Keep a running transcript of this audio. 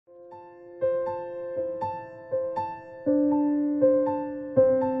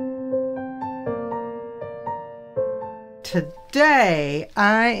today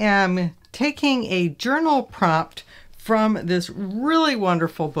I am taking a journal prompt from this really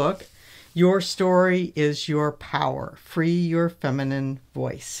wonderful book, Your Story is Your Power, Free Your Feminine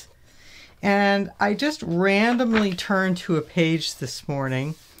Voice. And I just randomly turned to a page this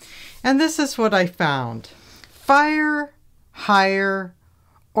morning, and this is what I found. Fire, hire,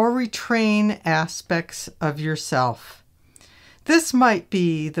 or retrain aspects of yourself. This might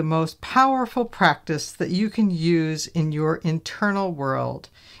be the most powerful practice that you can use in your internal world.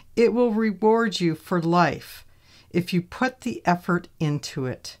 It will reward you for life if you put the effort into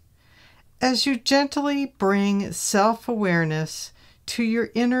it. As you gently bring self-awareness to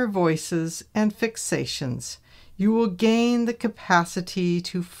your inner voices and fixations, you will gain the capacity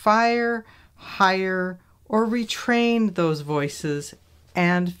to fire, hire, or retrain those voices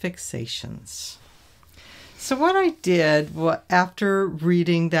and fixations. So what I did after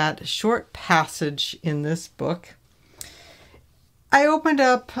reading that short passage in this book, I opened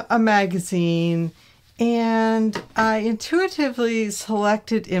up a magazine and I intuitively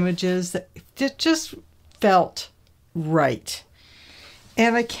selected images that just felt right.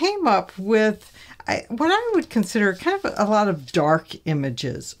 And I came up with what I would consider kind of a lot of dark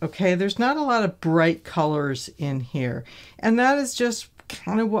images, okay? There's not a lot of bright colors in here. And that is just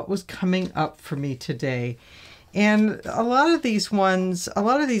kind of what was coming up for me today. And a lot of these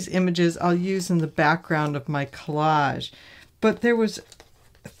images I'll use in the background of my collage. But there was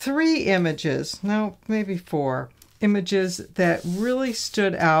 3 images, no, maybe 4 images that really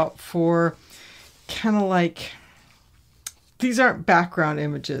stood out for kind of like, these aren't background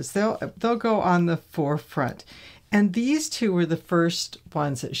images. They'll go on the forefront. And these 2 were the first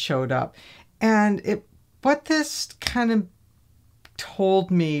ones that showed up. And what this kind of told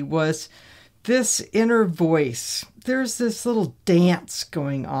me was this inner voice. There's this little dance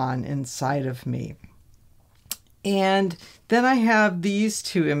going on inside of me. And then I have these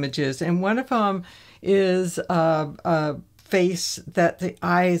 2 images, and one of them is a face that the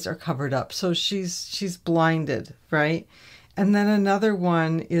eyes are covered up. So she's blinded, right? And then another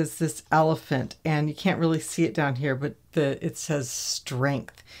one is this elephant, and you can't really see it down here, but it says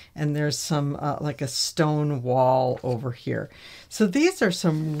strength. And there's some like a stone wall over here. So these are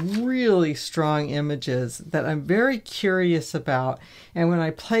some really strong images that I'm very curious about. And when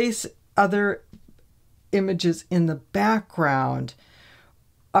I place other images in the background,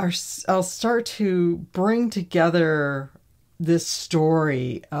 I'll start to bring together this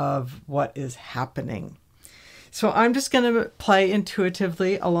story of what is happening. So I'm just going to play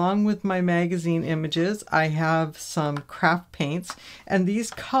intuitively along with my magazine images. I have some craft paints, and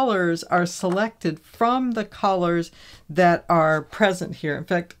these colors are selected from the colors that are present here. In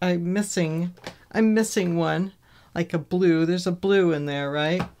fact, I'm missing one, like a blue. There's a blue in there,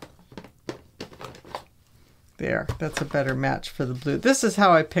 right? There, that's a better match for the blue. This is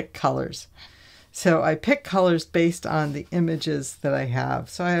how I pick colors. So I pick colors based on the images that I have.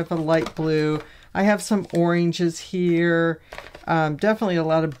 So I have a light blue. I have some oranges here, definitely a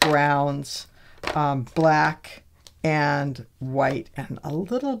lot of browns, black and white, and a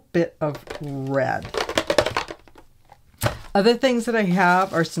little bit of red. Other things that I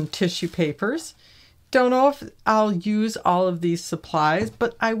have are some tissue papers. Don't know if I'll use all of these supplies,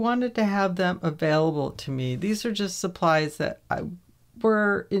 but I wanted to have them available to me. These are just supplies that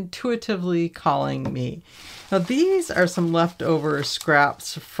were intuitively calling me. Now these are some leftover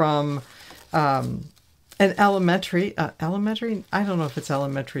scraps from an elementary, I don't know if it's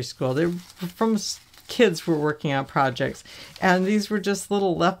elementary school. They're from kids who were working on projects. And these were just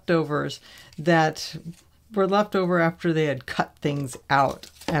little leftovers that were left over after they had cut things out.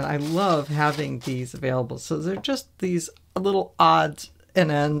 And I love having these available. So they're just these little odds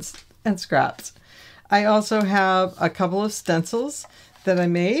and ends and scraps. I also have a couple of stencils that I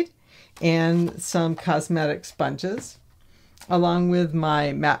made and some cosmetic sponges, along with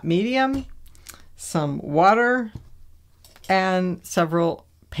my matte medium, some water, and several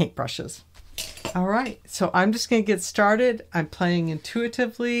paintbrushes. All right, so I'm just going to get started. I'm playing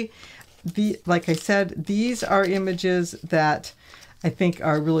intuitively. Like I said, these are images that I think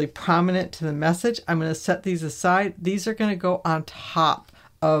are really prominent to the message. I'm going to set these aside. These are going to go on top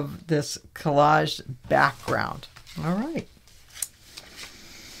of this collage background. All right.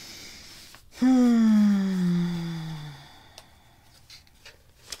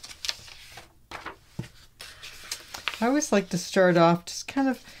 I always like to start off just kind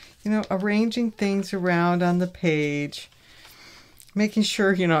of, arranging things around on the page, making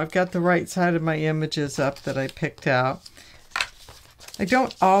sure, I've got the right side of my images up that I picked out. I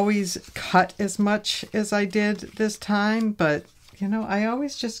don't always cut as much as I did this time, but, I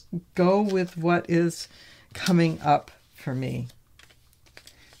always just go with what is coming up for me.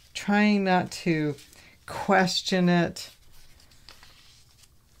 Trying not to question it.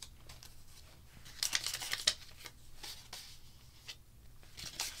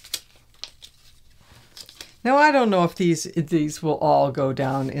 Now, I don't know if these will all go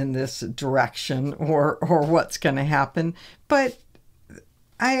down in this direction or what's going to happen, but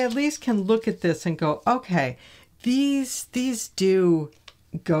I at least can look at this and go, okay, these do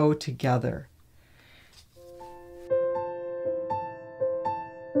go together.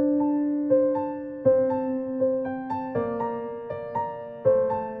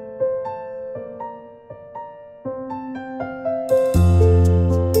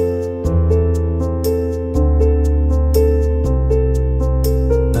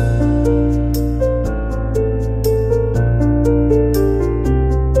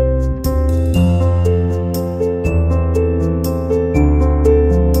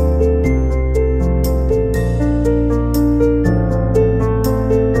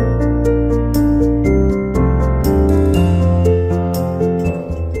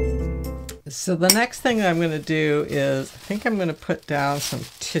 So the next thing I'm going to do is, I think I'm going to put down some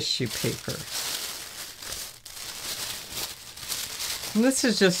tissue paper. And this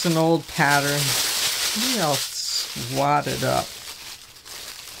is just an old pattern. Maybe I'll swat it up.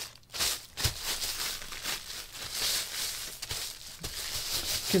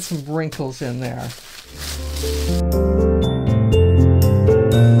 Get some wrinkles in there.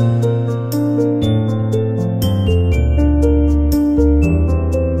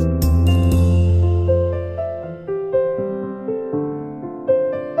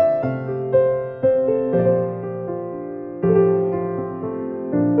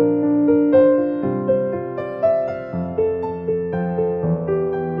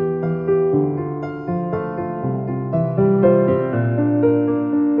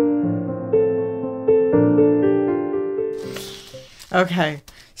 Okay,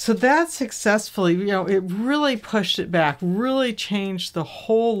 so that successfully, it really pushed it back, really changed the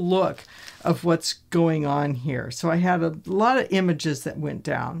whole look of what's going on here. So I had a lot of images that went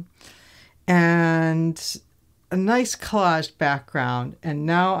down and a nice collage background. And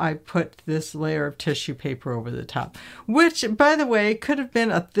now I put this layer of tissue paper over the top, which, by the way, could have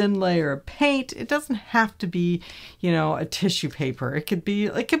been a thin layer of paint. It doesn't have to be, a tissue paper. It could be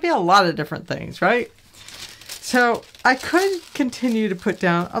a lot of different things, right? So I could continue to put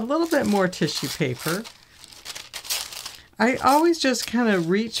down a little bit more tissue paper. I always just kind of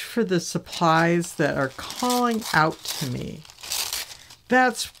reach for the supplies that are calling out to me.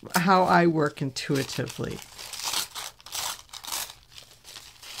 That's how I work intuitively.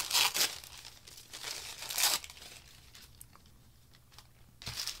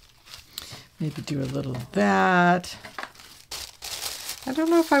 Maybe do a little of that. I don't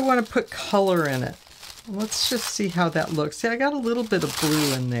know if I want to put color in it. Let's just see how that looks. See, I got a little bit of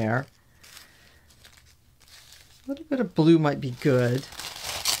blue in there. A little bit of blue might be good.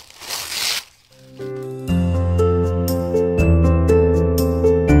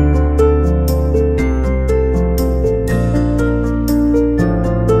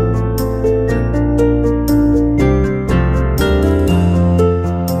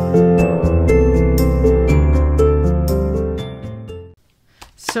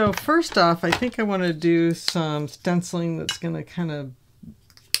 So first off, I think I want to do some stenciling that's going to kind of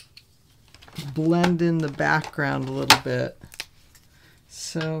blend in the background a little bit.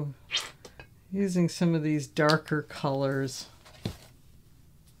 So using some of these darker colors.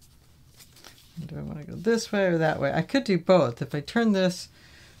 Do I want to go this way or that way? I could do both. If I turn this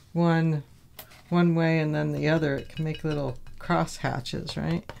one way and then the other, it can make little cross hatches,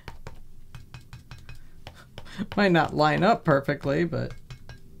 right? Might not line up perfectly, but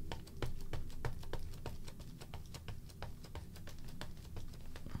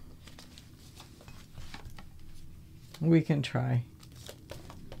we can try.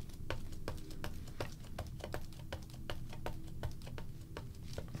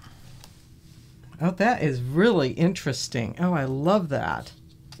 Oh, that is really interesting. Oh, I love that.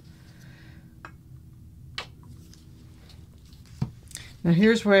 Now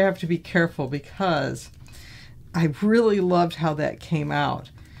here's where I have to be careful because I really loved how that came out.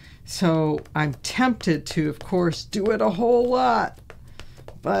 So I'm tempted to, of course, do it a whole lot,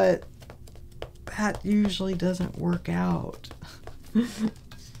 but that usually doesn't work out.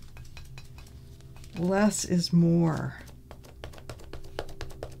 Less is more.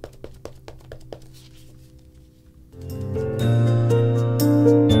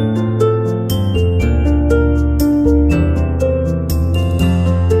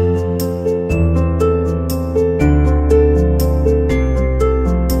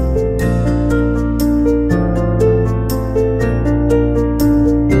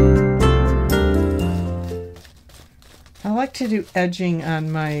 edging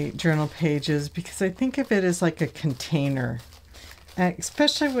on my journal pages because I think of it as like a container.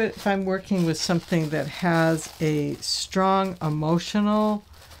 Especially if I'm working with something that has a strong emotional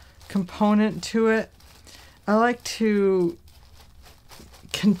component to it, I like to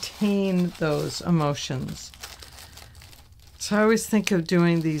contain those emotions. So I always think of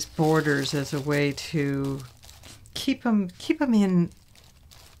doing these borders as a way to keep them in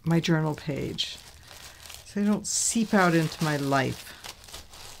my journal page so they don't seep out into my life.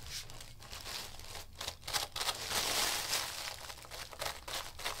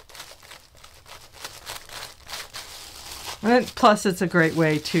 And plus, it's a great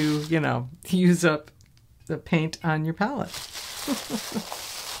way to, use up the paint on your palette.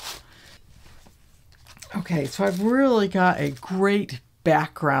 Okay, so I've really got a great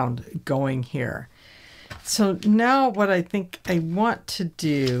background going here. So now what I think I want to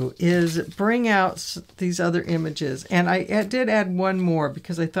do is bring out these other images. And I did add one more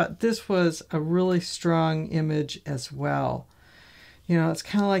because I thought this was a really strong image as well. It's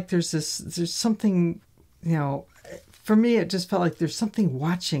kind of like there's something, for me, it just felt like there's something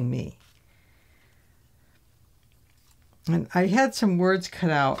watching me. And I had some words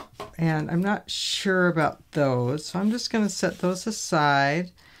cut out, and I'm not sure about those. So I'm just going to set those aside.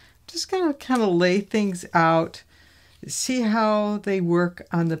 Just going to kind of lay things out, see how they work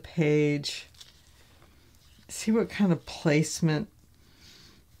on the page, see what kind of placement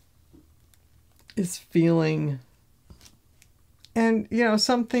is feeling. And,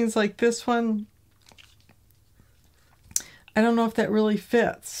 some things like this one, I don't know if that really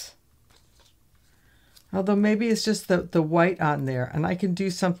fits. Although maybe it's just the white on there, and I can do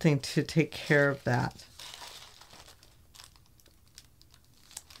something to take care of that.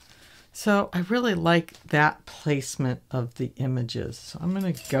 So I really like that placement of the images. So I'm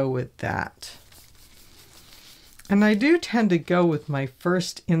going to go with that. And I do tend to go with my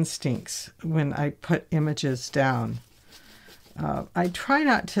first instincts when I put images down. I try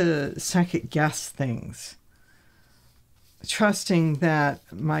not to second guess things, trusting that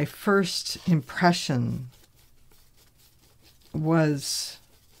my first impression was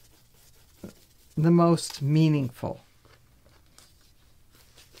the most meaningful.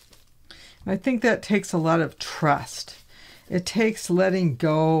 I think that takes a lot of trust. It takes letting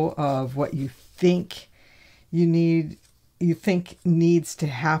go of what you think needs to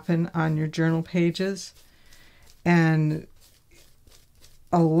happen on your journal pages, and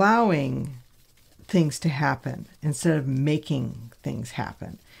allowing things to happen instead of making things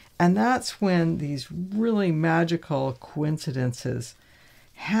happen. And that's when these really magical coincidences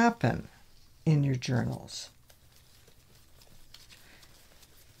happen in your journals.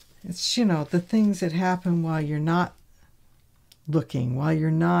 It's, the things that happen while you're not looking, while you're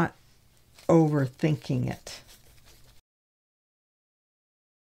not overthinking it.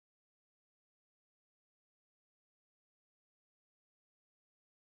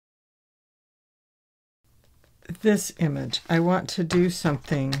 This image, I want to do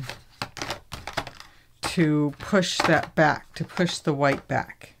something to push that back, to push the white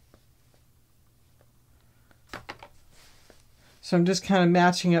back. So I'm just kind of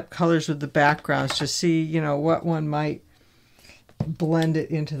matching up colors with the backgrounds to see, what one might blend it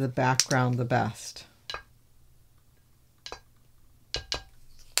into the background the best.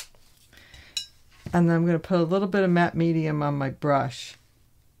 And then I'm going to put a little bit of matte medium on my brush,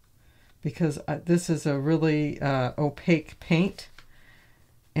 because this is a really opaque paint,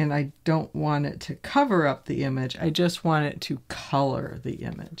 and I don't want it to cover up the image. I just want it to color the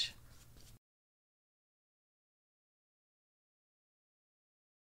image.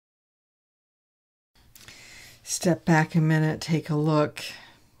 Step back a minute, take a look,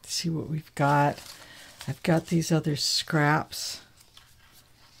 see what we've got. I've got these other scraps.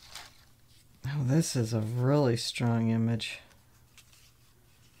 Oh, this is a really strong image.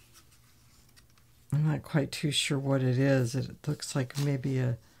 I'm not quite too sure what it is. It looks like maybe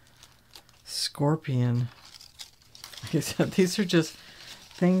a scorpion. Like I said, these are just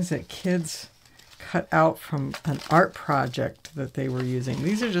things that kids cut out from an art project that they were using.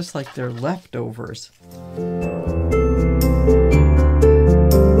 These are just like their leftovers.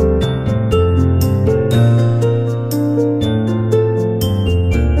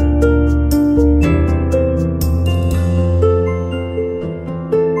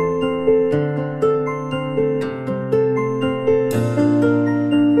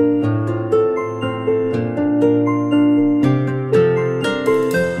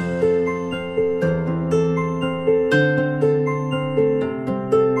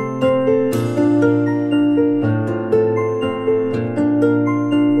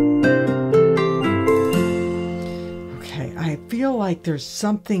 like there's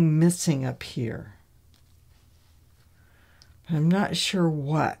something missing up here. But I'm not sure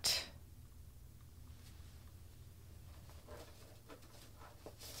what.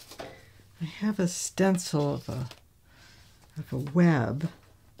 I have a stencil of a web.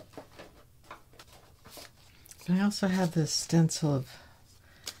 I also have this stencil of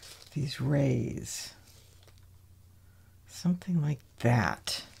these rays. Something like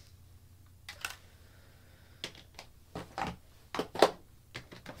that.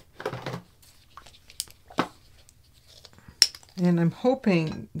 And I'm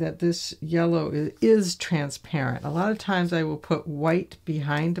hoping that this yellow is transparent. A lot of times I will put white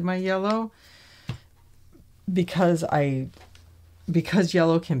behind my yellow because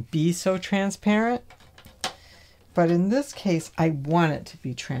yellow can be so transparent. But in this case, I want it to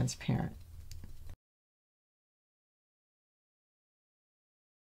be transparent.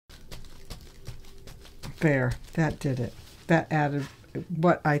 There, that did it. That added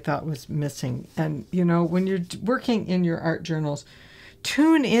what I thought was missing. And, you know, when you're working in your art journals,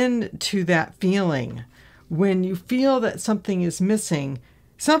 tune in to that feeling. When you feel that something is missing,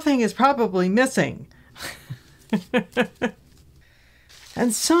 something is probably missing.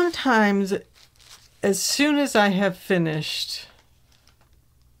 And sometimes, as soon as I have finished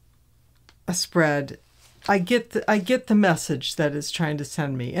a spread, I get the message that it's trying to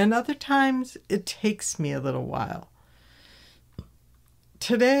send me. And other times, it takes me a little while.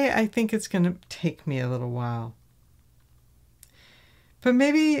 Today, I think it's going to take me a little while. But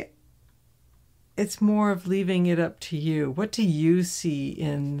maybe it's more of leaving it up to you. What do you see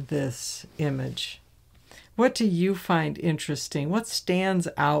in this image? What do you find interesting? What stands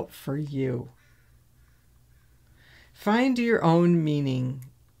out for you? Find your own meaning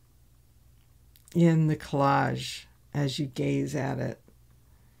in the collage as you gaze at it.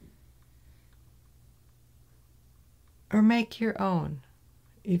 Or make your own.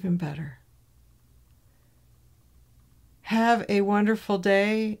 Even better. Have a wonderful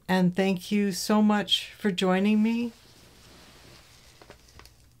day, and thank you so much for joining me.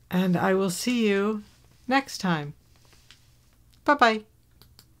 And I will see you next time. Bye-bye.